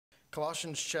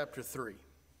Colossians chapter 3.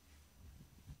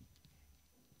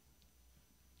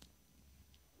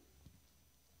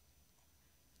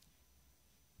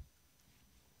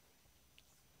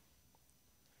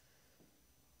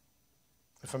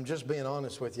 If I'm just being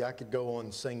honest with you, I could go on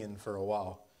singing for a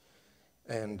while.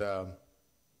 And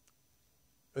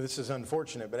this is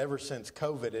unfortunate, but ever since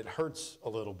COVID, it hurts a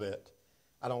little bit.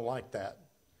 I don't like that,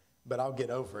 but I'll get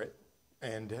over it.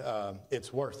 And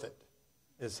it's worth it,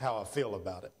 is how I feel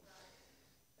about it.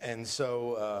 And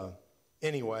so,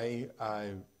 anyway,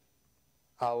 I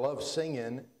love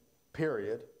singing,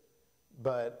 period.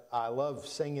 But I love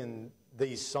singing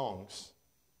these songs.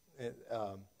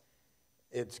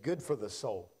 It's good for the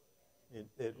soul.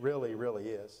 It really, really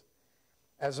is.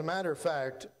 As a matter of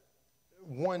fact,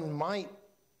 one might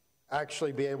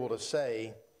actually be able to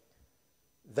say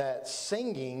that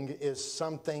singing is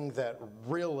something that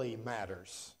really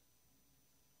matters.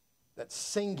 That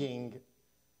singing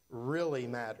really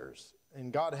matters.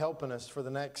 And God helping us for the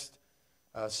next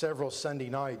several Sunday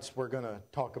nights, we're going to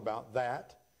talk about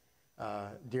that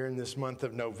during this month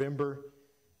of November.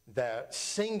 That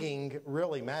singing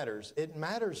really matters. It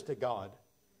matters to God.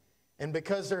 And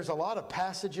because there's a lot of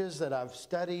passages that I've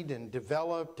studied and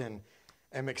developed and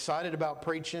am excited about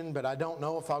preaching, but I don't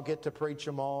know if I'll get to preach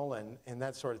them all and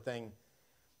that sort of thing.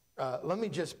 Let me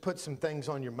just put some things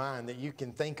on your mind that you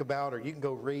can think about or you can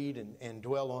go read and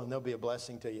dwell on. They'll be a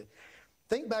blessing to you.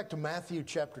 Think back to Matthew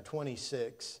chapter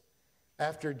 26.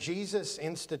 After Jesus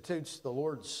institutes the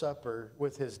Lord's Supper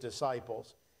with his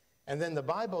disciples. And then the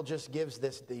Bible just gives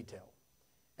this detail.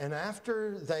 And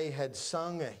after they had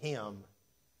sung a hymn,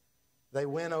 they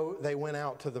went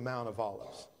out to the Mount of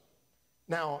Olives.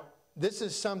 Now, this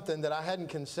is something that I hadn't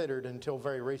considered until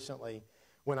very recently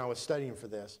when I was studying for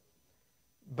this.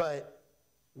 But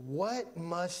what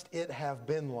must it have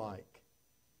been like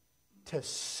to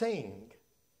sing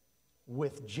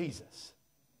with Jesus?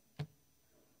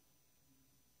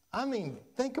 I mean,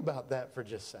 think about that for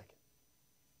just a second.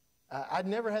 I'd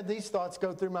never had these thoughts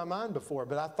go through my mind before,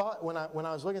 but I thought when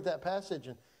I was looking at that passage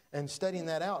and studying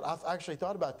that out, I actually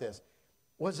thought about this.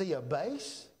 Was he a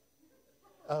bass,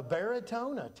 a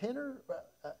baritone, a tenor?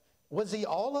 Was he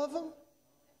all of them?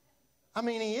 I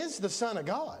mean, he is the Son of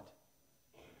God.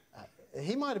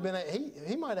 He might have been.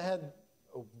 He might have had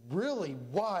a really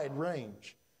wide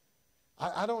range.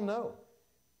 I don't know,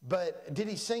 but did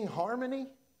he sing harmony?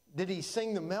 Did he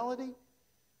sing the melody?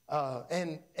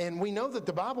 And we know that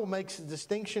the Bible makes a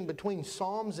distinction between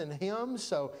psalms and hymns.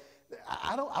 So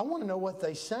I want to know what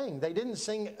they sang. They didn't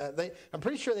sing. I'm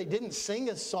pretty sure they didn't sing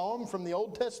a psalm from the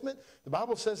Old Testament. The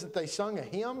Bible says that they sung a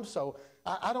hymn. So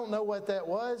I don't know what that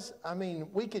was. I mean,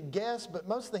 we could guess, but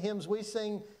most of the hymns we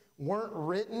sing weren't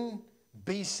written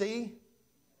BC.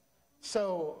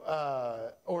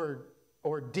 So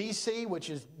or DC, which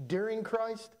is during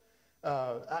Christ.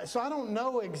 So I don't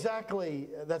know exactly,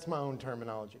 that's my own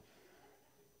terminology.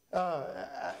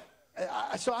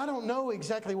 So I don't know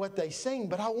exactly what they sing,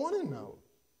 but I want to know.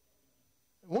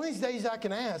 One of these days I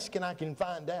can ask and I can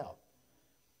find out.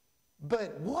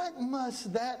 But what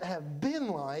must that have been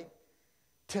like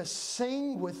to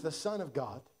sing with the Son of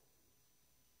God?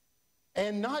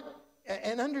 And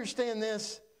understand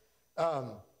this,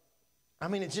 I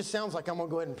mean, it just sounds like I'm going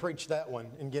to go ahead and preach that one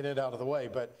and get it out of the way,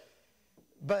 but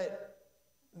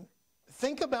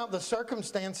think about the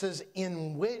circumstances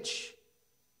in which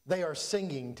they are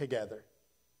singing together.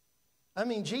 I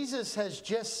mean, Jesus has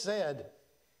just said,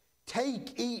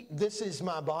 "Take, eat, this is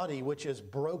my body, which is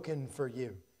broken for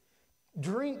you.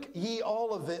 Drink ye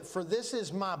all of it, for this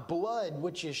is my blood,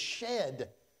 which is shed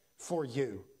for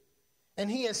you." And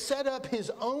he has set up his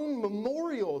own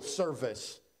memorial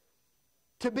service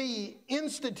to be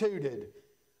instituted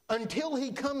until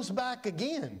he comes back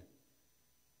again.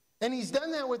 And he's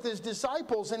done that with his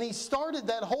disciples, and he started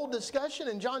that whole discussion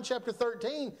in John chapter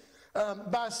 13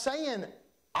 by saying,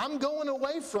 "I'm going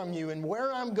away from you, and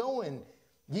where I'm going,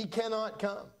 ye cannot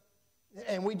come."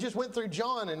 And we just went through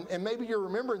John, and maybe you're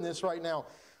remembering this right now.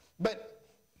 But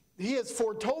he has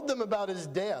foretold them about his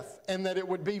death and that it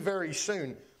would be very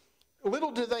soon.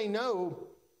 Little do they know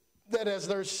that as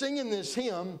they're singing this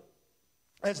hymn,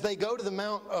 as they go to the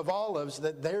Mount of Olives,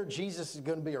 that there Jesus is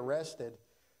going to be arrested,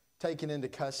 taken into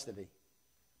custody.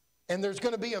 And there's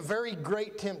going to be a very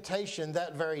great temptation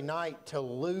that very night to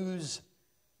lose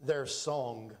their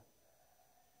song.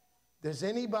 Does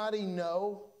anybody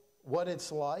know what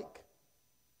it's like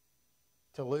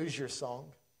to lose your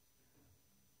song?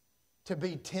 To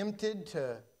be tempted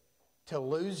to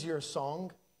lose your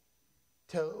song?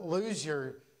 To lose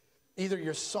either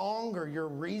your song or your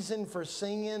reason for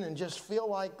singing and just feel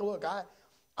like, look,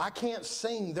 I can't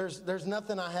sing. There's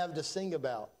nothing I have to sing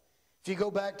about. If you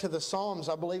go back to the Psalms,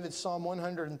 I believe it's Psalm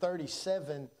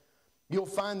 137, you'll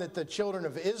find that the children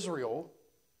of Israel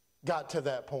got to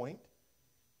that point.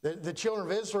 The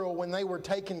children of Israel, when they were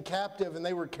taken captive and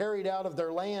they were carried out of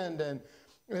their land,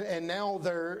 and now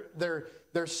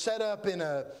they're set up in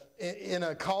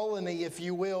a colony, if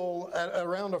you will,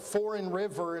 around a foreign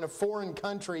river in a foreign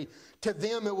country. To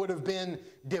them, it would have been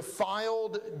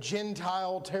defiled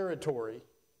Gentile territory.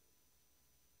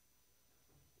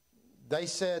 They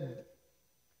said,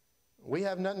 we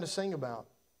have nothing to sing about.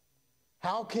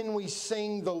 How can we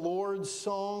sing the Lord's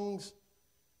songs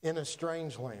in a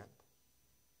strange land?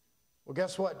 Well,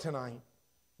 guess what tonight?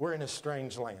 We're in a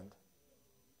strange land.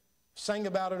 Sang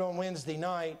about it on Wednesday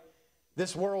night.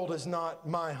 This world is not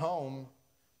my home.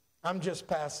 I'm just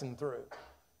passing through.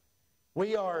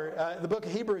 We are, the book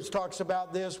of Hebrews talks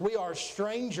about this. We are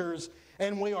strangers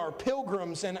and we are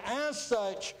pilgrims. And as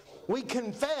such, we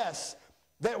confess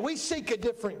that we seek a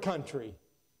different country.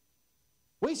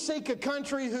 We seek a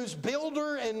country whose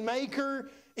builder and maker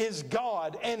is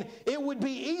God. And it would be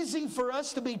easy for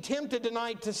us to be tempted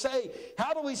tonight to say,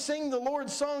 how do we sing the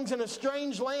Lord's songs in a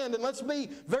strange land? And let's be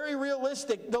very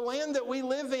realistic. The land that we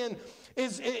live in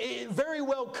it very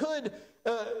well could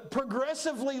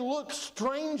progressively look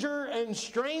stranger and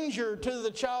stranger to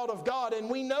the child of God. And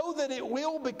we know that it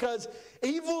will, because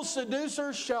evil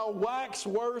seducers shall wax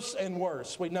worse and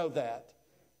worse. We know that.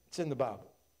 It's in the Bible.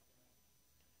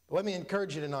 Let me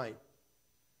encourage you tonight.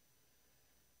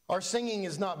 Our singing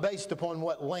is not based upon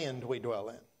what land we dwell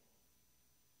in.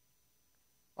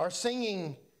 Our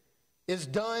singing is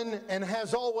done and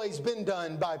has always been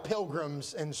done by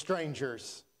pilgrims and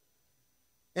strangers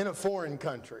in a foreign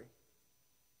country.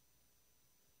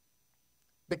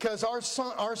 Because our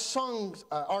songs,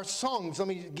 let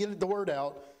me get the word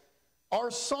out,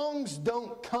 our songs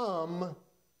don't come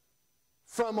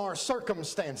from our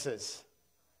circumstances.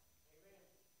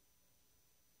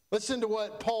 Listen to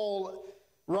what Paul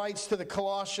writes to the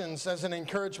Colossians as an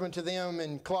encouragement to them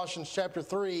in Colossians chapter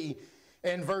 3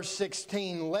 and verse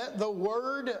 16. Let the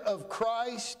word of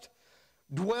Christ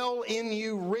dwell in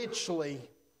you richly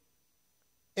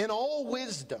in all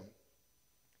wisdom,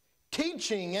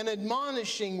 teaching and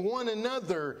admonishing one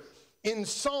another in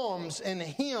psalms and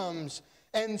hymns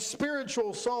and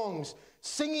spiritual songs,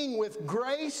 singing with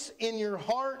grace in your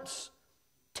hearts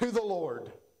to the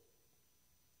Lord.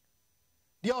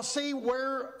 Do y'all see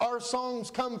where our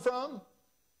songs come from?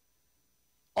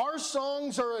 Our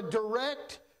songs are a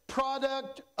direct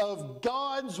product of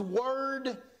God's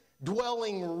Word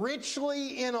dwelling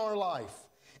richly in our life.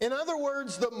 In other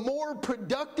words, the more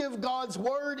productive God's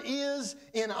Word is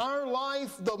in our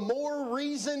life, the more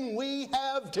reason we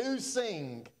have to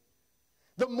sing.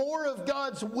 The more of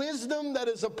God's wisdom that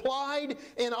is applied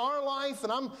in our life,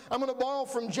 and I'm going to borrow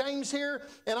from James here,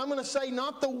 and I'm going to say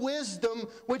not the wisdom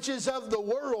which is of the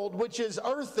world, which is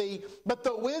earthy, but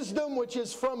the wisdom which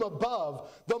is from above.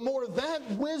 The more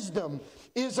that wisdom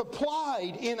is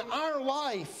applied in our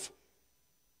life,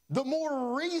 the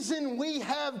more reason we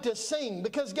have to sing.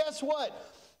 Because guess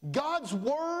what? God's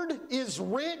Word is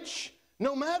rich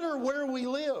no matter where we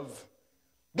live.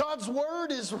 God's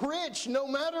Word is rich no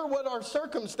matter what our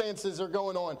circumstances are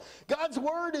going on. God's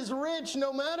Word is rich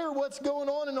no matter what's going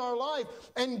on in our life.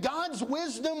 And God's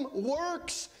wisdom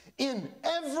works in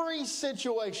every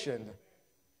situation.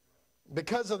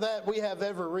 Because of that, we have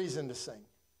every reason to sing.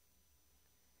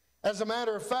 As a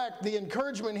matter of fact, the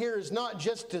encouragement here is not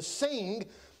just to sing,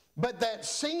 but that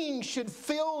singing should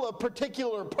fill a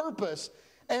particular purpose.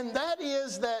 And that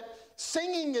is that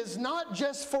singing is not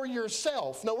just for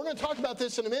yourself. Now, we're going to talk about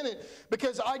this in a minute,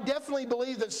 because I definitely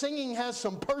believe that singing has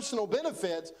some personal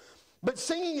benefits. But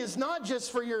singing is not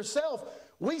just for yourself.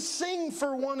 We sing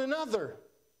for one another.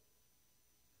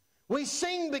 We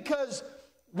sing because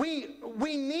we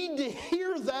need to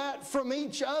hear that from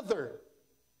each other.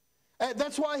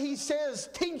 That's why he says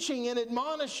teaching and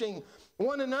admonishing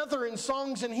one another in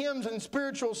songs and hymns and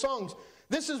spiritual songs.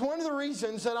 This is one of the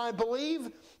reasons that I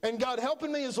believe, and God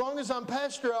helping me as long as I'm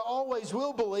pastor, I always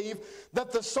will believe,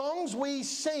 that the songs we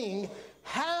sing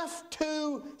have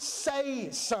to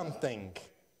say something.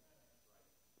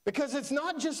 Because it's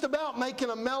not just about making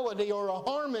a melody or a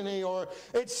harmony, or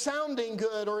it's sounding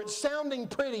good, or it's sounding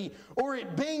pretty, or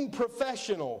it being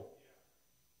professional.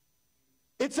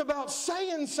 It's about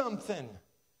saying something.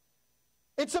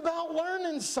 It's about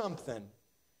learning something.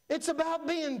 It's about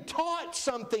being taught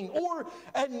something or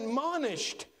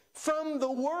admonished from the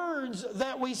words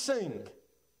that we sing.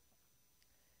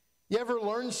 You ever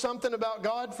learn something about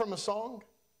God from a song?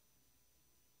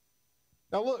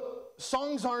 Now look,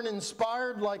 songs aren't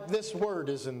inspired like this word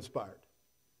is inspired.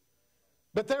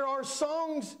 But there are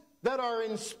songs that are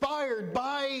inspired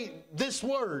by this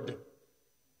Word.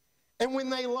 And when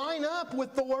they line up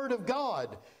with the Word of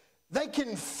God, they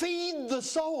can feed the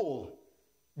soul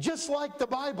just like the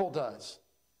Bible does.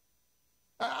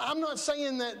 I'm not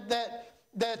saying that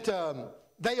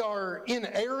they are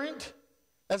inerrant.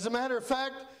 As a matter of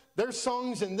fact, there's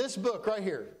songs in this book right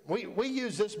here. We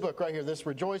use this book right here, this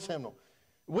Rejoice hymnal.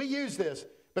 We use this,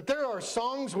 but there are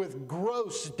songs with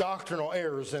gross doctrinal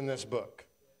errors in this book.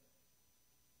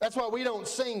 That's why we don't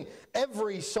sing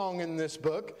every song in this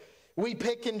book. We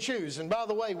pick and choose. And by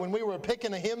the way, when we were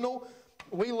picking a hymnal,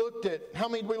 we looked at, how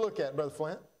many did we look at, Brother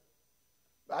Flint?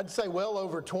 I'd say well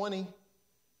over 20,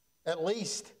 at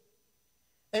least.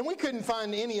 And we couldn't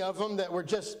find any of them that were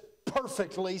just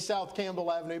perfectly South Campbell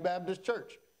Avenue Baptist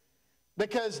Church.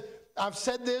 Because I've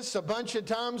said this a bunch of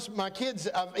times. My kids,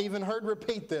 I've even heard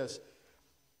repeat this.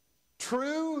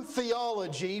 True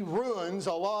theology ruins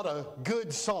a lot of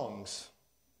good songs.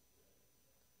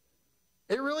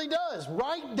 It really does.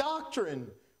 Right doctrine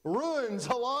ruins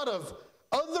a lot of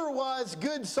otherwise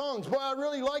good songs. Boy, I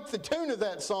really like the tune of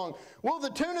that song. Well, the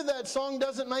tune of that song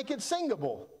doesn't make it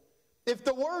singable if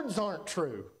the words aren't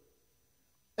true.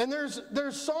 And there's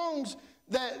songs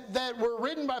that were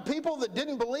written by people that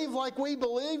didn't believe like we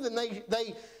believe, and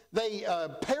they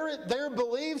parrot their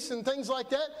beliefs and things like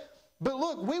that. But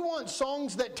look, we want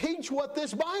songs that teach what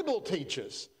this Bible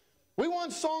teaches. We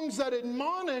want songs that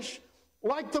admonish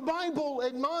like the Bible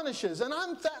admonishes. And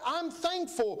I'm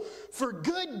thankful for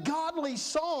good, godly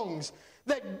songs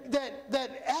that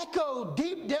echo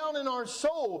deep down in our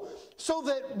soul, so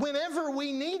that whenever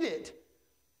we need it,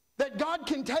 that God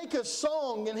can take a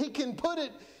song and He can put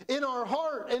it in our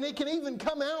heart, and it can even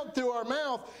come out through our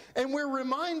mouth, and we're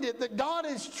reminded that God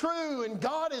is true and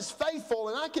God is faithful.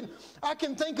 And I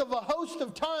can think of a host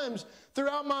of times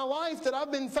throughout my life that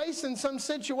I've been facing some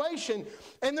situation,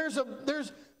 and there's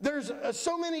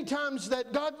so many times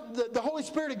that God, the Holy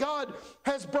Spirit of God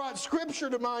has brought Scripture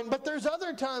to mind, but there's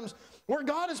other times where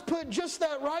God has put just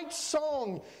that right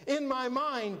song in my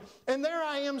mind, and there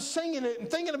I am singing it and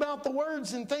thinking about the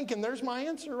words and thinking, there's my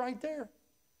answer right there.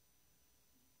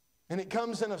 And it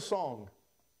comes in a song.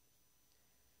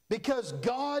 Because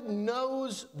God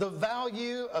knows the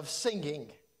value of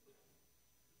singing.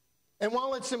 And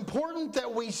while it's important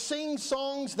that we sing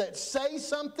songs that say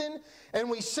something, and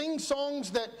we sing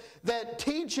songs that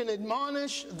teach and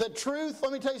admonish the truth,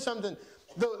 let me tell you something.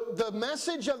 The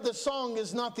message of the song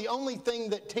is not the only thing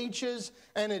that teaches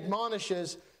and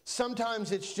admonishes.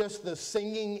 Sometimes it's just the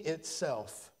singing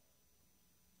itself.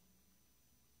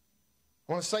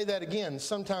 I want to say that again.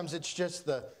 Sometimes it's just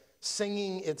the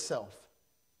singing itself.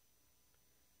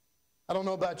 I don't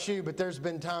know about you, but there's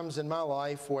been times in my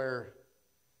life where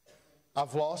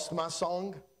I've lost my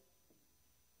song.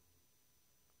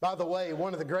 By the way,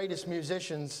 one of the greatest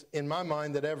musicians in my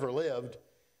mind that ever lived,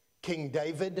 King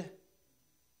David,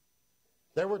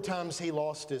 there were times he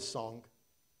lost his song.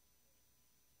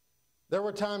 There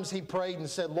were times he prayed and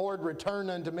said, Lord, return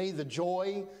unto me the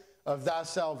joy of thy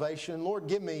salvation. Lord,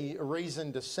 give me a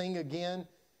reason to sing again.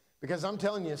 Because I'm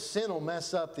telling you, sin will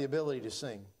mess up the ability to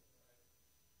sing.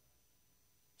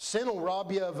 Sin will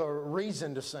rob you of a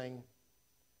reason to sing.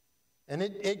 And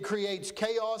it creates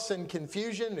chaos and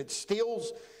confusion.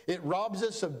 It robs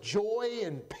us of joy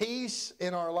and peace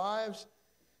in our lives.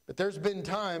 But there's been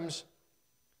times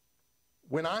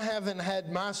when I haven't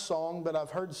had my song, but I've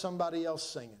heard somebody else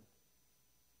singing.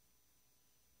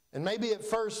 And maybe at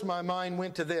first my mind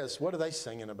went to this. What are they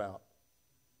singing about?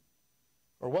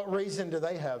 Or what reason do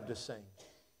they have to sing?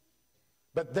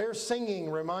 But their singing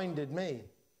reminded me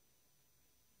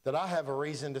that I have a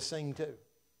reason to sing too.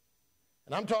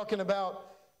 And I'm talking about,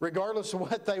 regardless of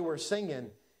what they were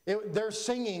singing, they're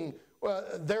singing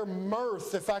their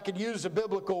mirth, if I could use a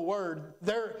biblical word,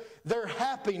 their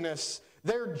happiness,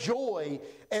 their joy,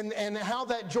 and how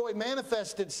that joy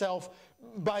manifests itself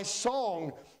by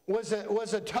song was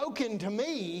a token to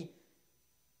me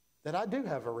that I do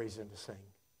have a reason to sing.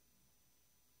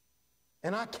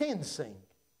 And I can sing.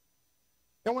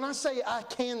 And when I say I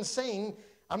can sing,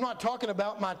 I'm not talking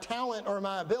about my talent or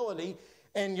my ability.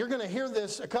 And you're going to hear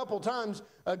this a couple times,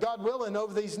 God willing,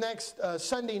 over these next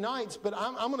Sunday nights. But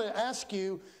I'm going to ask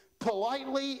you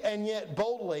politely and yet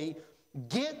boldly,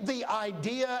 get the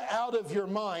idea out of your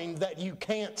mind that you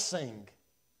can't sing.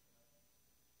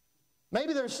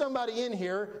 Maybe there's somebody in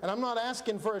here, and I'm not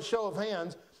asking for a show of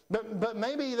hands, but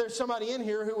maybe there's somebody in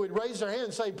here who would raise their hand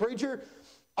and say, Preacher,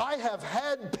 I have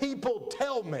had people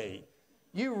tell me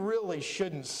you really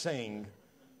shouldn't sing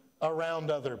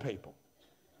around other people.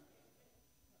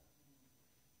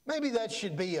 Maybe that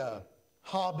should be a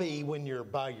hobby when you're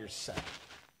by yourself.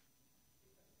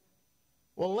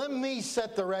 Well, let me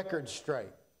set the record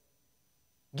straight.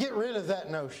 Get rid of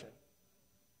that notion.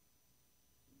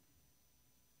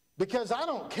 Because I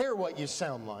don't care what you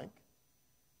sound like.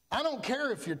 I don't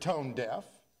care if you're tone deaf.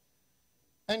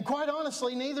 And quite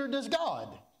honestly, neither does God.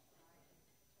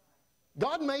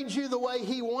 God made you the way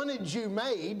He wanted you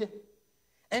made,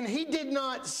 and He did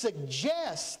not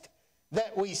suggest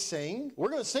that we sing. We're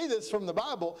going to see this from the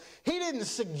Bible. He didn't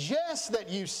suggest that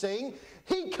you sing.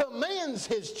 He commands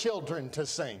His children to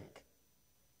sing.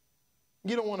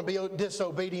 You don't want to be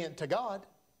disobedient to God.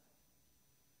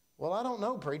 Well, I don't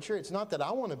know, preacher. It's not that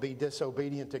I want to be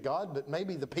disobedient to God, but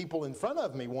maybe the people in front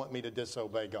of me want me to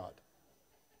disobey God.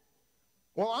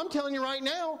 Well, I'm telling you right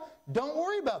now, don't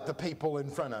worry about the people in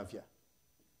front of you.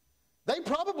 They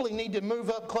probably need to move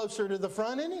up closer to the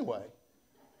front anyway.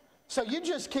 So you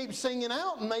just keep singing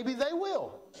out and maybe they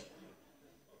will.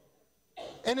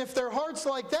 And if their heart's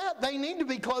like that, they need to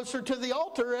be closer to the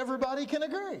altar. Everybody can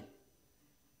agree.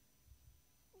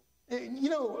 You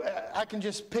know, I can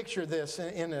just picture this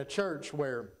in a church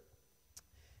where,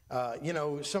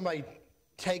 somebody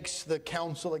takes the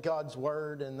counsel of God's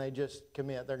Word and they just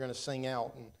commit. They're going to sing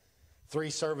out. And 3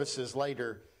 services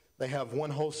later, they have one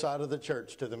whole side of the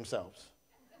church to themselves.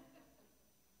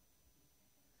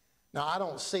 Now, I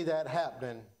don't see that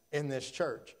happening in this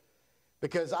church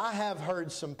because I have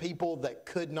heard some people that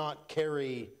could not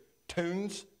carry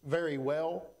tunes very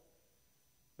well.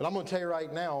 But I'm going to tell you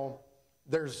right now,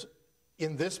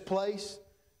 in this place,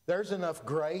 there's enough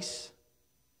grace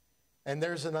and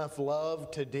there's enough love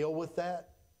to deal with that.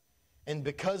 And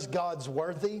because God's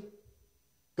worthy,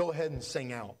 go ahead and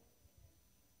sing out.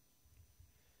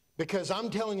 Because I'm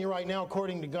telling you right now,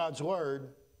 according to God's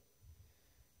Word,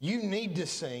 you need to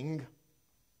sing,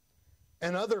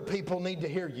 and other people need to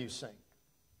hear you sing.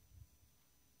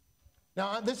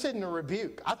 Now, this isn't a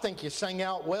rebuke. I think you sang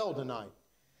out well tonight.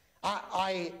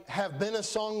 I have been a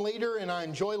song leader, and I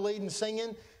enjoy leading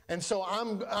singing, and so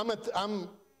I'm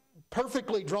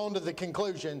perfectly drawn to the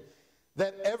conclusion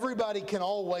that everybody can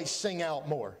always sing out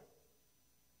more.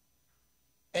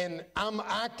 And I'm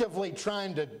actively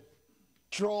trying to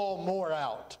draw more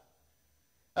out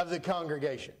of the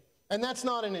congregation. And that's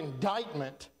not an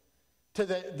indictment to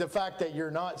the fact that you're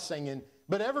not singing,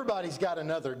 but everybody's got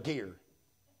another gear.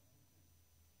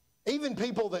 Even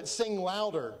people that sing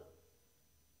louder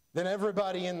than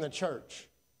everybody in the church.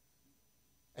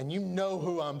 And you know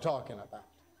who I'm talking about.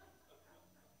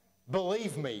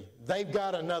 Believe me, they've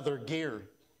got another gear.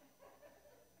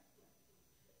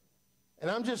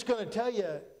 And I'm just going to tell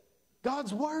you,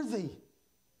 God's worthy.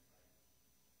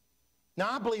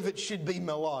 Now, I believe it should be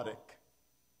melodic.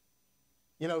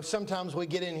 You know, sometimes we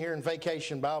get in here in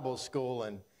Vacation Bible School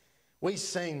and we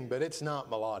sing, but it's not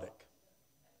melodic.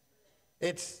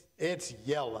 It's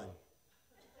yelling.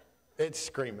 It's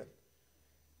screaming.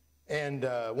 And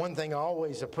one thing I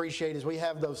always appreciate is we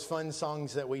have those fun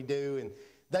songs that we do, and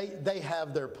they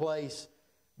have their place.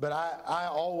 But I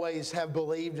always have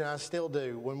believed, and I still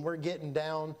do, when we're getting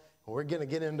down, we're going to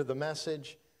get into the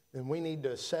message, then we need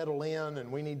to settle in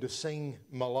and we need to sing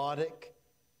melodic.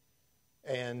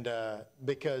 And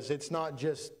because it's not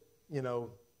just,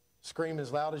 scream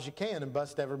as loud as you can and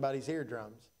bust everybody's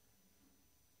eardrums.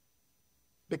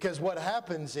 Because what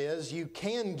happens is you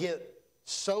can get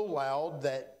so loud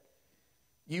that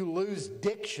you lose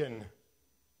diction.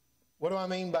 What do I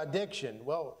mean by diction?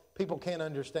 Well, people can't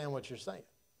understand what you're saying.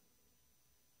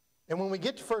 And when we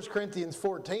get to 1 Corinthians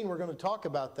 14, we're going to talk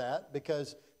about that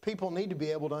because people need to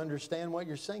be able to understand what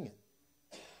you're singing.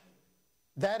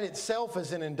 That itself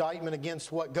is an indictment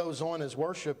against what goes on as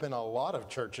worship in a lot of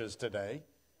churches today,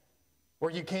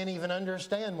 where you can't even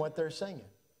understand what they're singing.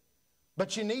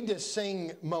 But you need to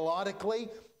sing melodically.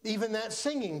 Even that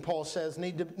singing, Paul says,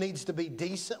 needs to be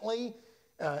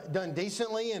done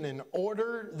decently and in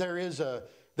order. There is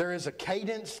a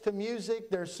cadence to music.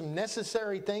 There's some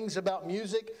necessary things about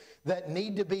music that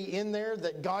need to be in there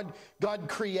that God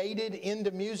created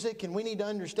into music, and we need to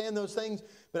understand those things.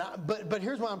 But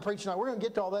here's why I'm preaching tonight. We're going to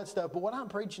get to all that stuff, but what I'm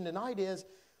preaching tonight is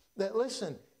that,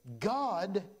 listen,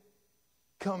 God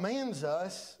commands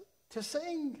us to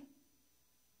sing,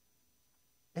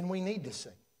 and we need to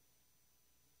sing.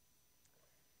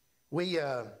 When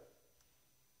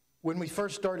we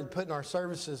first started putting our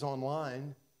services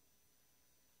online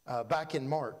back in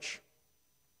March,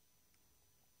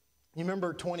 you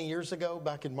remember 20 years ago,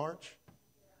 back in March?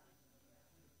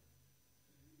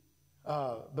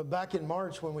 But back in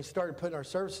March, when we started putting our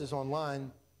services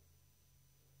online,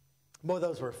 boy,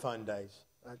 those were fun days.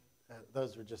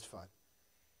 Those were just fun.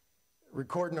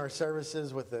 Recording our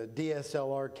services with a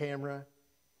DSLR camera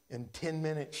in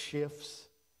 10-minute shifts,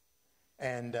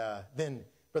 and then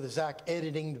Brother Zach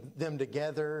editing them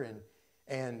together.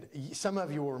 And some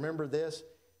of you will remember this.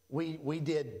 We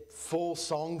did full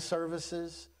song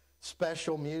services,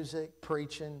 special music,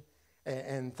 preaching,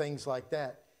 and things like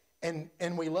that.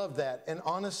 And we love that. And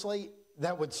honestly,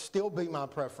 that would still be my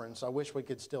preference. I wish we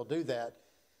could still do that.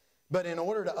 But in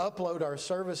order to upload our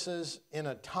services in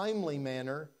a timely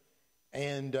manner,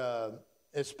 and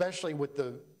especially with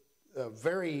the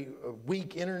very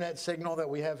weak internet signal that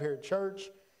we have here at church,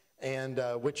 and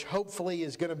which hopefully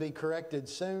is going to be corrected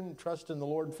soon, trust in the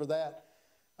Lord for that.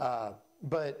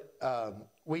 But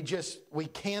we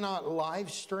cannot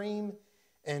live stream,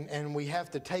 and we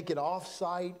have to take it off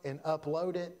site and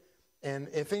upload it. And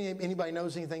if anybody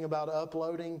knows anything about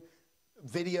uploading,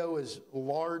 video is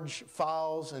large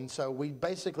files, and so we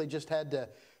basically just had to,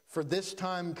 for this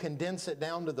time, condense it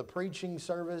down to the preaching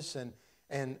service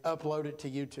and upload it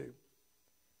to YouTube.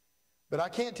 But I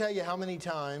can't tell you how many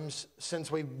times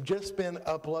since we've just been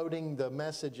uploading the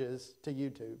messages to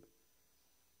YouTube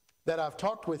that I've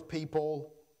talked with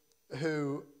people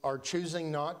who are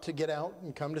choosing not to get out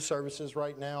and come to services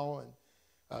right now,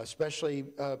 and especially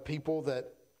people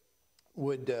that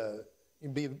would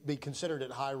be considered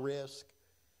at high risk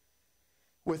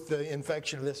with the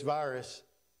infection of this virus.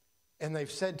 And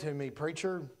they've said to me,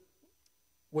 "Preacher,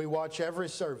 we watch every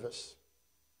service,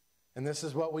 and this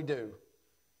is what we do.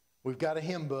 We've got a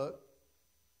hymn book,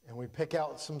 and we pick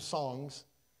out some songs,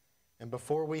 and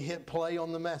before we hit play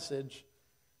on the message,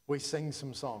 we sing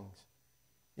some songs."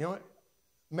 You know what?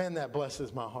 Man, that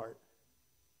blesses my heart.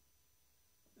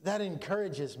 That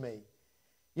encourages me.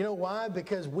 You know why?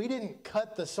 Because we didn't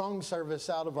cut the song service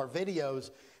out of our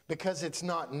videos because it's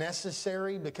not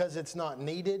necessary, because it's not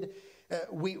needed.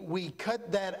 We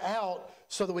cut that out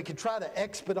so that we could try to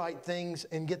expedite things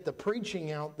and get the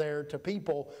preaching out there to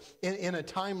people in a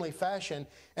timely fashion.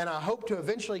 And I hope to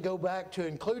eventually go back to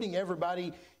including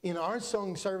everybody in our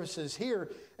song services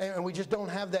here. And we just don't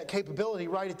have that capability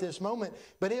right at this moment.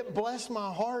 But it blessed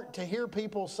my heart to hear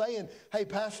people saying, "Hey,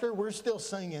 Pastor, we're still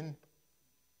singing."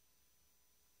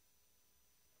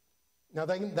 Now,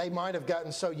 they might have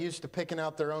gotten so used to picking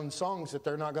out their own songs that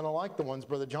they're not going to like the ones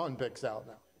Brother John picks out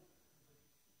now.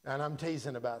 And I'm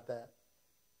teasing about that.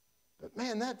 But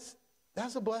man, that's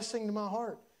a blessing to my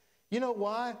heart. You know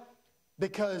why?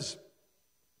 Because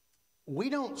we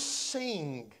don't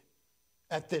sing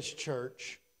at this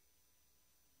church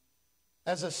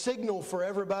as a signal for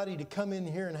everybody to come in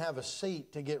here and have a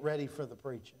seat to get ready for the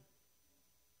preaching.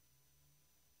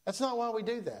 That's not why we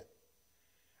do that.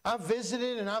 I've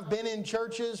visited and I've been in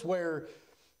churches where,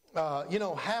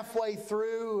 halfway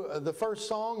through the first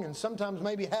song and sometimes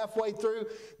maybe halfway through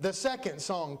the second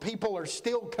song, people are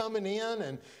still coming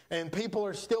in and people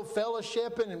are still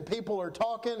fellowshipping and people are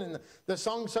talking and the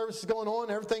song service is going on.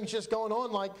 Everything's just going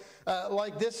on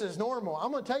like this is normal.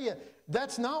 I'm going to tell you,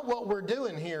 that's not what we're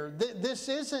doing here. This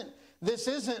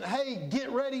isn't, hey, get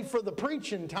ready for the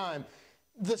preaching time.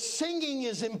 The singing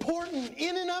is important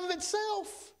in and of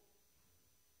itself.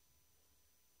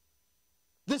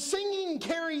 The singing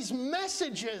carries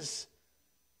messages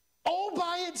all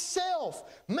by itself,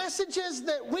 messages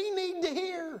that we need to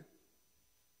hear.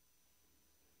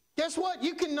 Guess what?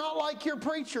 You can not like your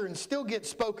preacher and still get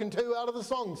spoken to out of the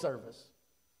song service.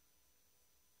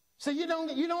 So you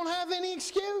don't have any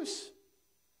excuse.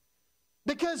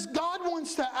 Because God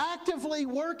wants to actively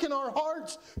work in our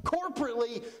hearts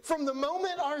corporately from the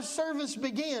moment our service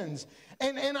begins.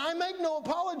 And I make no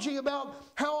apology about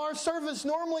how our service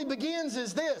normally begins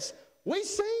is this. We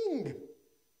sing.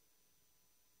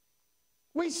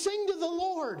 We sing to the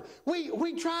Lord.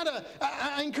 We try to,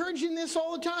 I encourage you in this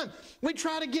all the time, we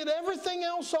try to get everything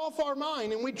else off our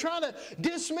mind and we try to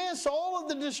dismiss all of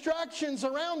the distractions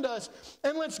around us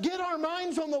and let's get our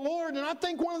minds on the Lord. And I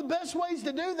think one of the best ways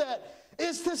to do that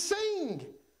is to sing.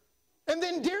 And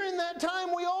then during that time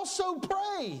we also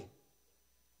pray.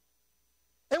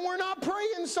 And we're not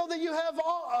praying so that you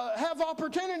have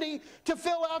opportunity to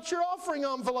fill out your offering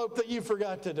envelope that you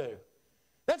forgot to do.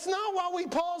 That's not why we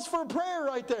pause for prayer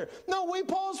right there. No, we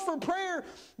pause for prayer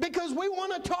because we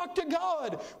want to talk to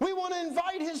God. We want to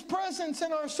invite His presence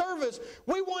in our service.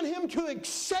 We want Him to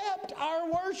accept our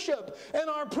worship and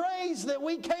our praise that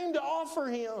we came to offer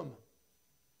Him.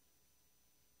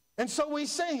 And so we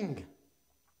sing.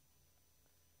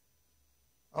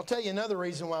 I'll tell you another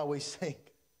reason why we sing.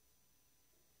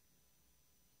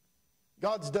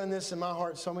 God's done this in my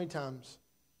heart so many times.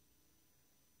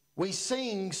 We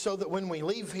sing so that when we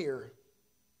leave here,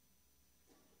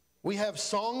 we have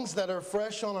songs that are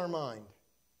fresh on our mind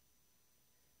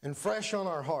and fresh on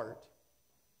our heart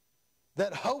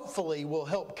that hopefully will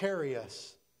help carry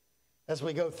us as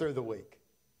we go through the week.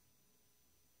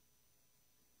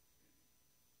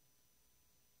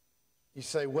 You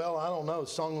say, well, I don't know.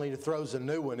 Song leader throws a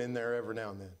new one in there every now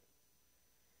and then.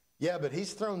 Yeah, but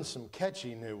he's thrown some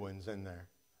catchy new ones in there.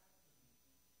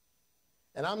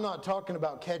 And I'm not talking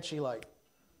about catchy like,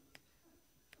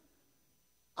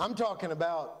 I'm talking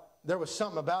about, there was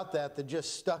something about that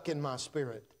just stuck in my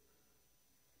spirit.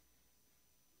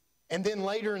 And then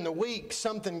later in the week,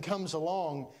 something comes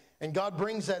along and God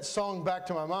brings that song back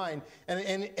to my mind.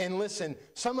 And listen,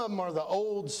 some of them are the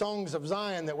old songs of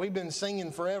Zion that we've been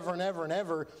singing forever and ever and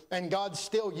ever. And God's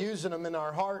still using them in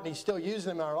our heart and He's still using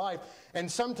them in our life.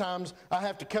 And sometimes I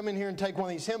have to come in here and take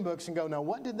one of these hymn books and go, now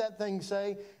what did that thing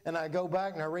say? And I go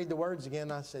back and I read the words again.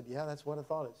 And I said, yeah, that's what I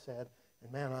thought it said.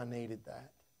 And man, I needed that.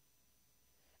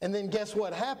 And then guess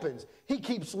what happens? He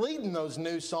keeps leading those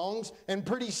new songs. And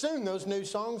pretty soon those new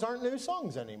songs aren't new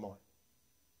songs anymore.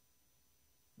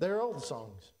 They're old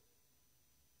songs.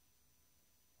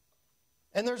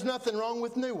 And there's nothing wrong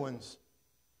with new ones.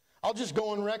 I'll just go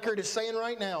on record as saying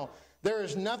right now, there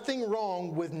is nothing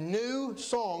wrong with new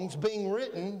songs being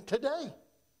written today.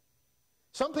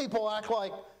 Some people act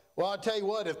like, well, I'll tell you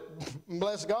what, if,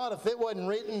 bless God, if it wasn't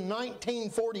written in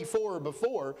 1944 or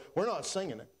before, we're not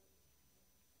singing it.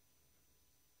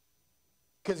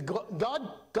 Because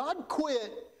God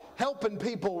quit helping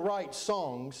people write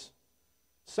songs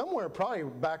somewhere probably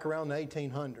back around the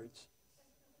 1800s.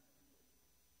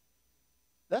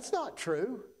 That's not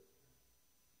true.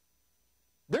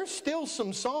 There's still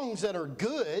some songs that are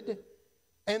good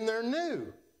and they're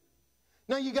new.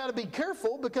 Now you got to be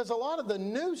careful because a lot of the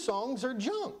new songs are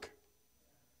junk.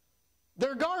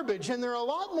 They're garbage and they're a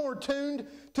lot more tuned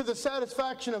to the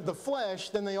satisfaction of the flesh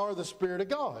than they are the Spirit of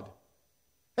God.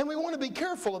 And we want to be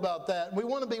careful about that. We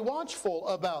want to be watchful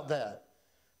about that.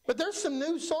 But there's some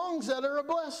new songs that are a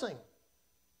blessing.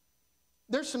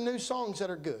 There's some new songs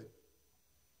that are good.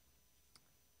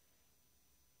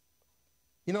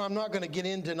 You know, I'm not going to get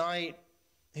in tonight.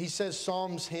 He says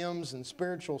psalms, hymns, and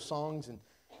spiritual songs. And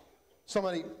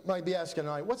somebody might be asking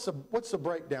tonight, what's the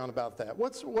breakdown about that?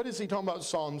 What is he talking about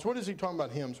psalms? What is he talking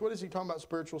about hymns? What is he talking about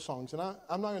spiritual songs? And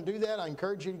I'm not going to do that. I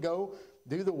encourage you to go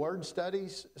do the word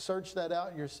studies. Search that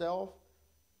out yourself.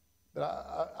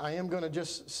 But I am going to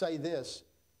just say this.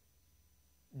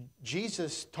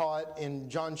 Jesus taught in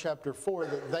John chapter 4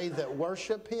 that they that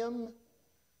worship Him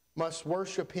must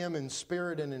worship Him in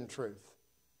spirit and in truth.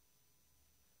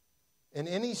 And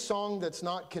any song that's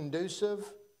not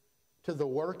conducive to the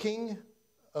working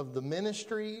of the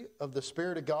ministry of the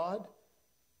Spirit of God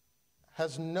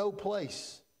has no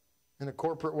place in a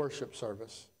corporate worship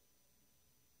service.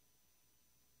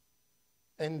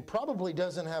 And probably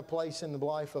doesn't have place in the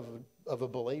life of a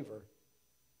believer,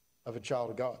 of a child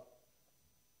of God.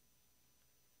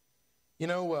 You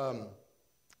know,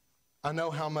 I know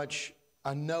how much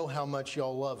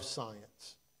y'all love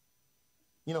science.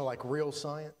 You know, like real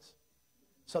science.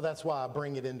 So that's why I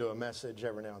bring it into a message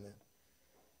every now and then.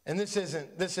 And this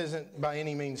isn't by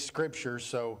any means scripture,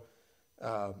 so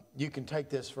you can take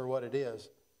this for what it is.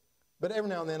 But every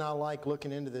now and then I like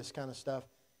looking into this kind of stuff.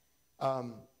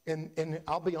 And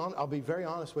I'll be very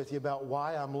honest with you about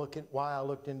why I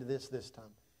looked into this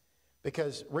time.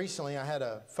 Because recently I had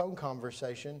a phone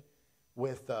conversation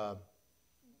with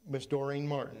Miss Doreen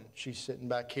Martin. She's sitting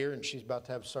back here and she's about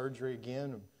to have surgery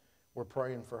again. And we're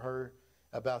praying for her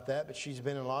about that, but she's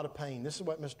been in a lot of pain. This is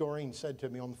what Miss Doreen said to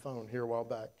me on the phone here a while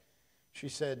back. She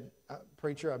said,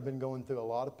 "Preacher, I've been going through a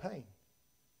lot of pain.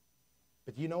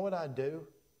 But you know what I do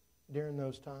during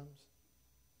those times?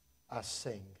 I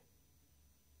sing.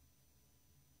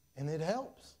 And it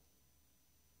helps."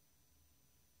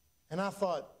 And I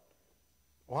thought,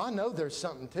 well, I know there's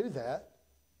something to that.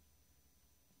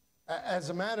 As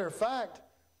a matter of fact,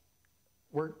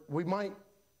 we might,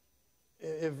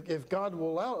 if God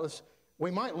will allow us, we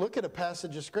might look at a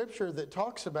passage of Scripture that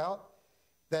talks about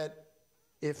that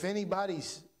if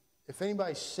anybody's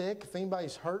sick, if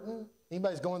anybody's hurting,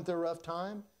 anybody's going through a rough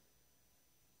time,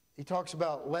 he talks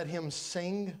about let him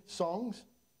sing songs.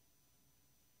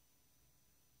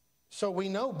 So we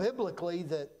know biblically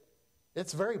that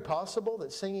it's very possible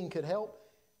that singing could help.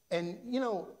 And, you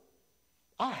know,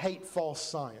 I hate false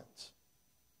science.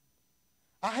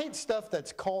 I hate stuff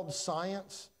that's called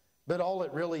science, but all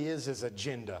it really is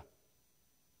agenda.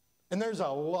 And there's a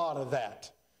lot of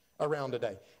that around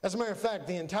today. As a matter of fact,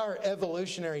 the entire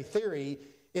evolutionary theory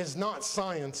is not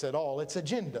science at all. It's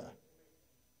agenda.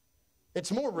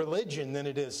 It's more religion than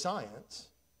it is science.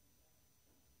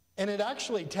 And it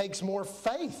actually takes more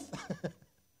faith.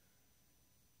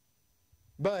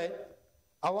 But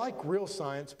I like real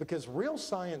science because real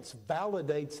science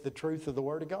validates the truth of the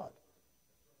Word of God.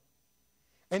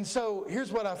 And so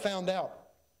here's what I found out.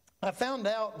 I found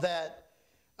out that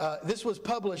This was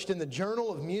published in the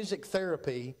Journal of Music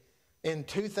Therapy in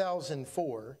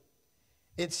 2004.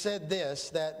 It said this,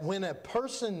 that when a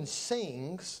person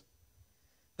sings,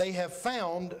 they have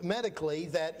found medically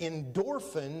that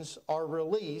endorphins are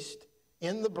released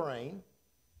in the brain.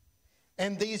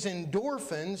 And these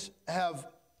endorphins have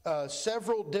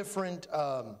several different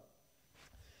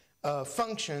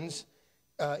functions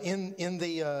in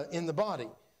the body.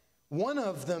 One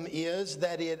of them is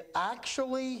that it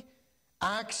actually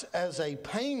acts as a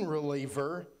pain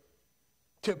reliever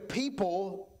to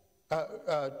people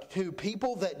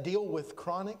that deal with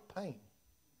chronic pain.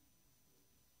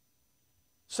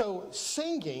 So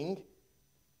singing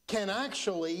can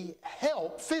actually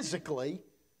help physically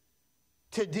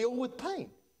to deal with pain.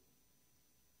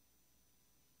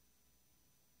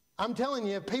 I'm telling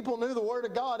you, if people knew the Word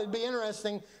of God, it'd be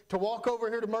interesting to walk over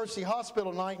here to Mercy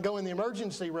Hospital tonight and go in the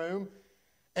emergency room,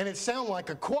 and it sound like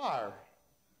a choir.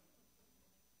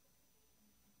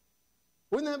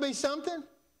 Wouldn't that be something?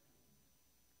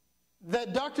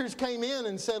 That doctors came in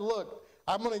and said, look,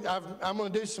 I'm going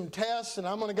to do some tests, and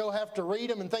I'm going to go have to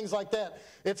read them and things like that.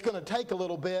 It's going to take a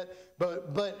little bit,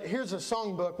 but here's a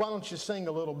songbook. Why don't you sing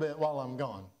a little bit while I'm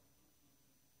gone?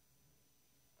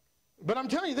 But I'm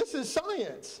telling you, this is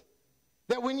science.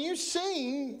 That when you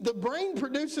sing, the brain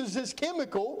produces this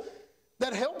chemical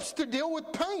that helps to deal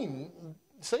with pain.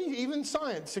 See, even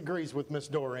science agrees with Miss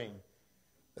Doreen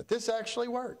that this actually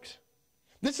works.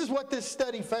 This is what this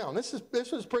study found.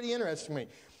 This was pretty interesting to me.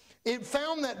 It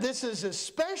found that this is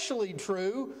especially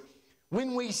true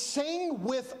when we sing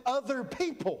with other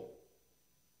people.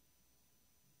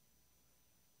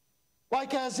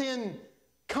 Like as in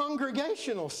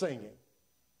congregational singing.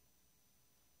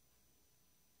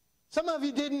 Some of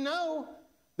you didn't know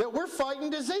that we're fighting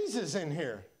diseases in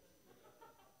here.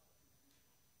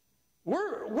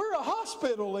 We're a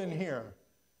hospital in here.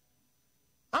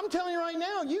 I'm telling you right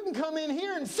now, you can come in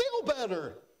here and feel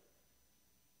better.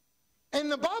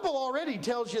 And the Bible already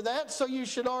tells you that, so you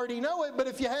should already know it. But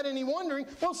if you had any wondering,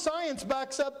 well, science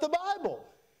backs up the Bible.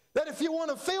 That if you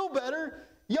want to feel better,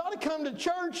 you ought to come to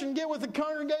church and get with a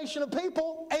congregation of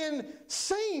people and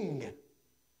sing.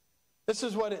 This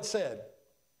is what it said.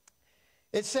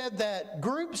 It said that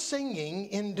group singing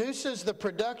induces the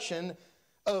production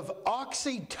of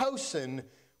oxytocin,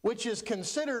 which is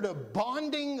considered a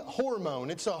bonding hormone.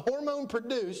 It's a hormone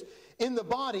produced in the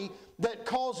body that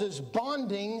causes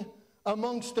bonding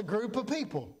amongst a group of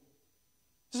people.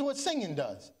 This is what singing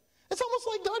does. It's almost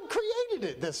like God created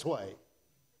it this way.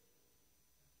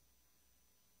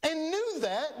 And knew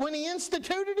that when He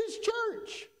instituted His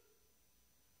church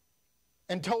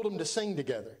and told them to sing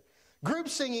together. Group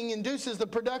singing induces the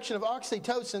production of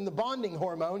oxytocin, the bonding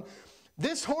hormone.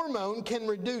 This hormone can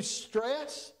reduce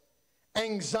stress,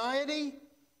 anxiety,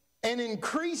 and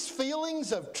increase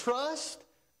feelings of trust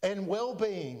and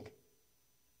well-being.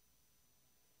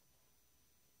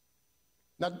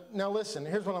 Now listen,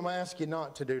 here's what I'm going to ask you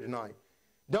not to do tonight.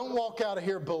 Don't walk out of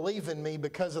here believing me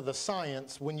because of the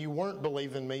science when you weren't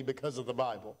believing me because of the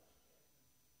Bible.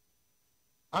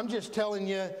 I'm just telling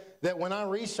you that when I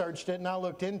researched it and I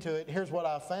looked into it, here's what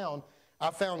I found.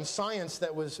 I found science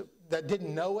that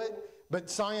didn't know it, but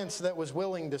science that was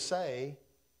willing to say,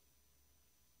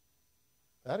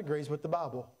 that agrees with the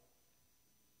Bible.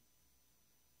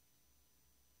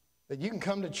 That you can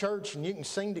come to church and you can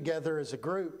sing together as a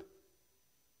group,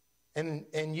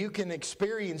 and you can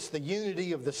experience the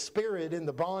unity of the Spirit in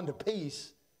the bond of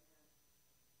peace,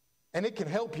 and it can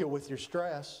help you with your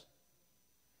stress.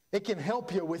 It can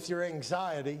help you with your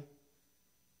anxiety.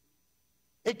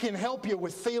 It can help you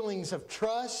with feelings of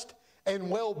trust and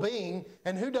well-being.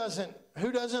 And who doesn't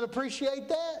appreciate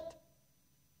that?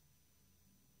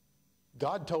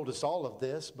 God told us all of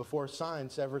this before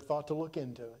science ever thought to look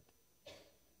into it.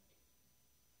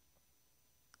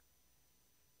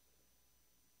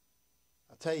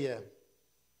 I'll tell you,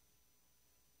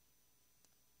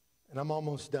 and I'm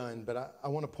almost done, but I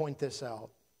want to point this out.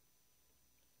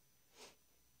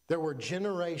 There were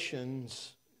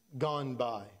generations gone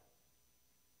by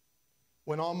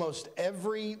when almost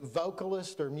every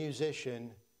vocalist or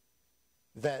musician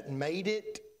that made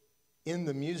it in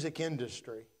the music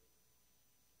industry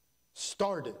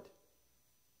started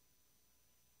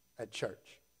at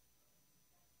church.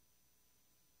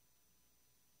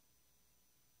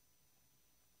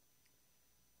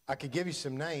 I could give you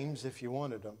some names if you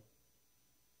wanted them.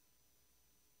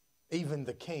 Even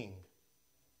the King.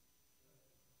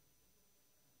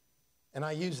 And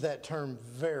I use that term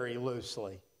very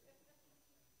loosely.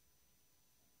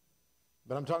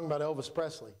 But I'm talking about Elvis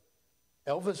Presley.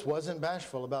 Elvis wasn't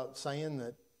bashful about saying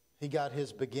that he got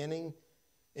his beginning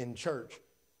in church.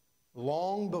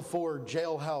 long before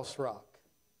Jailhouse Rock,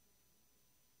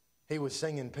 he was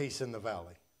singing Peace in the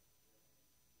Valley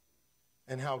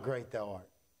and How Great Thou Art.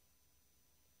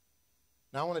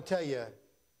 Now I want to tell you,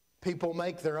 people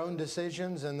make their own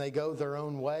decisions and they go their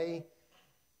own way.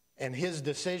 And his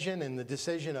decision and the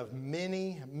decision of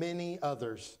many, many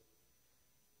others.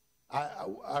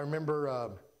 I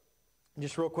remember,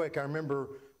 just real quick, I remember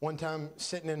one time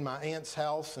sitting in my aunt's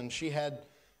house, and she had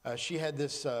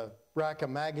this rack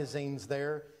of magazines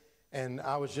there, and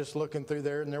I was just looking through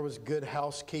there, and there was Good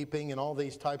Housekeeping and all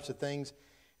these types of things,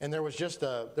 and there was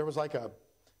like a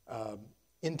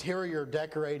interior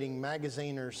decorating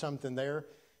magazine or something there,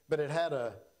 but it had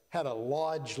a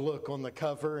lodge look on the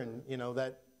cover, and you know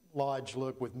that lodge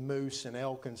look with moose and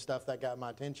elk and stuff that got my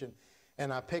attention.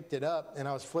 And I picked it up, and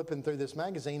I was flipping through this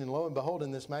magazine, and lo and behold,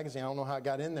 in this magazine, I don't know how it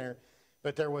got in there,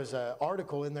 but there was an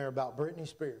article in there about Britney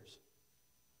Spears.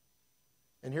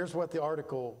 And here's what the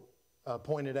article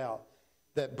pointed out,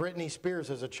 that Britney Spears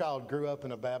as a child grew up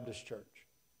in a Baptist church.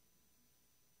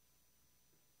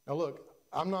 Now look,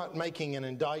 I'm not making an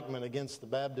indictment against the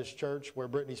Baptist church where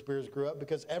Britney Spears grew up,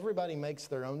 because everybody makes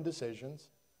their own decisions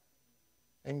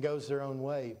and goes their own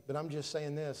way. But I'm just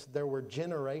saying this, there were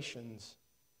generations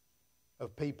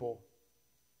of people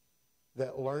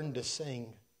that learned to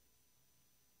sing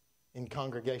in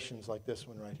congregations like this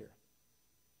one right here.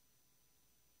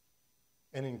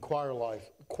 And in choir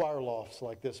lofts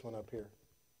like this one up here.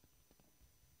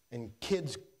 And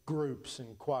kids groups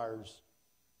and choirs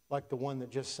like the one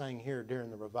that just sang here during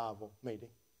the revival meeting.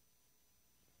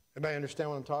 Everybody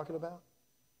understand what I'm talking about?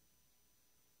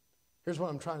 Here's what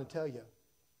I'm trying to tell you.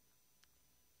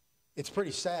 It's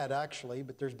pretty sad, actually,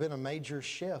 but there's been a major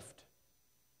shift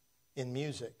in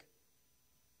music.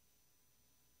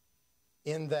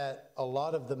 In that a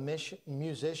lot of the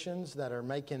musicians that are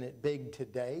making it big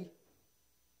today,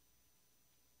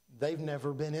 they've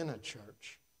never been in a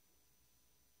church.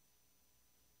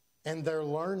 And they're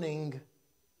learning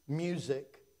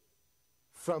music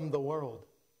from the world.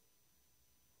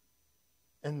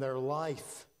 And their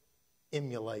life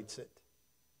emulates it.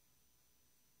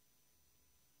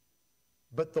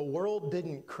 But the world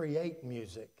didn't create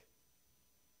music.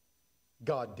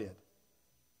 God did.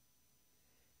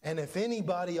 And if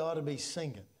anybody ought to be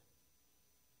singing,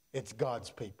 it's God's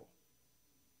people.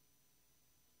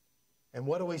 And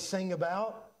what do we sing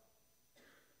about?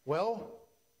 Well,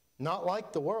 not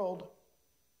like the world.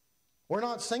 We're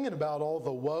not singing about all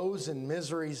the woes and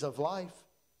miseries of life.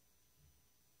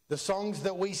 The songs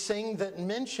that we sing that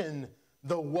mention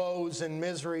the woes and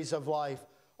miseries of life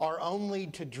are only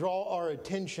to draw our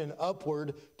attention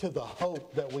upward to the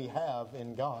hope that we have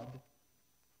in God.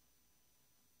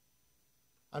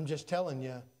 I'm just telling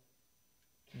you,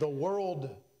 the world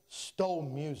stole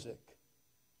music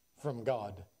from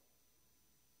God.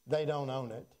 They don't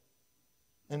own it.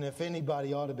 And if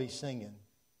anybody ought to be singing,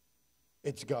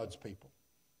 it's God's people.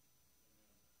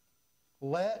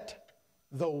 Let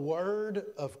the word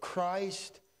of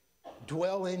Christ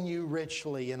dwell in you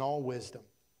richly in all wisdom,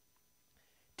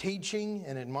 teaching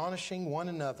and admonishing one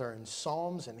another in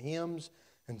psalms and hymns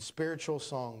and spiritual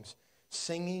songs,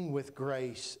 singing with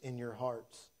grace in your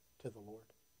hearts to the Lord.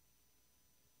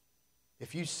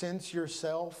 If you sense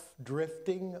yourself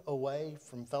drifting away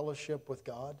from fellowship with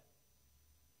God,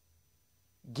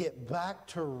 get back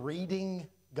to reading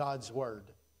God's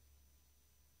Word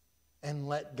and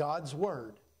let God's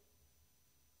Word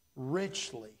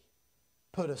richly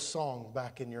put a song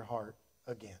back in your heart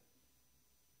again.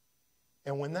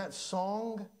 And when that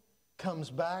song comes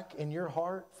back in your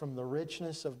heart from the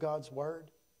richness of God's Word,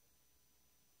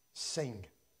 sing.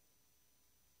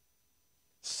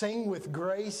 Sing with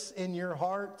grace in your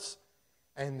hearts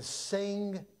and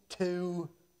sing to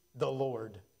the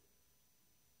Lord.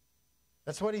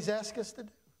 That's what He's asked us to do.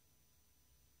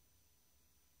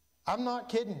 I'm not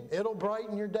kidding. It'll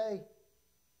brighten your day.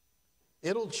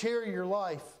 It'll cheer your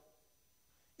life.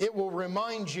 It will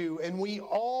remind you, and we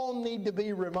all need to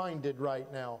be reminded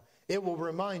right now. It will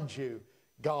remind you,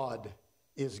 God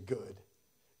is good.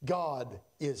 God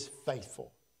is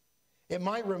faithful. It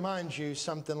might remind you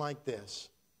something like this.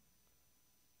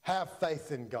 Have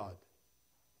faith in God.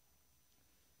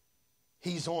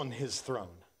 He's on His throne.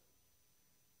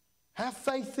 Have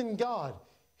faith in God.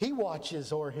 He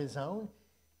watches o'er His own.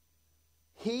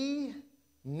 He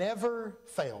never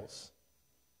fails.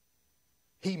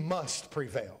 He must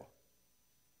prevail.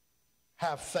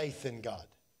 Have faith in God.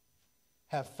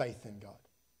 Have faith in God.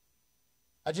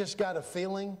 I just got a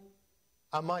feeling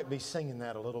I might be singing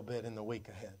that a little bit in the week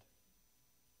ahead.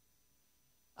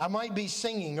 I might be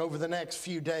singing over the next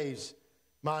few days,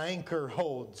 My Anchor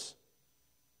Holds.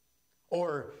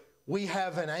 Or we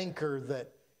have an anchor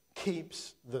that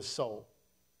keeps the soul.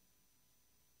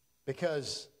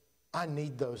 Because I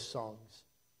need those songs.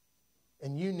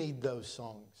 And you need those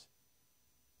songs.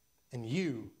 And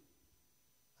you,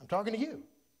 I'm talking to you,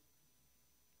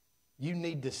 you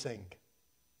need to sing.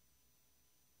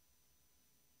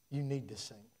 You need to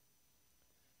sing.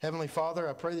 Heavenly Father,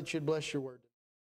 I pray that you'd bless your word.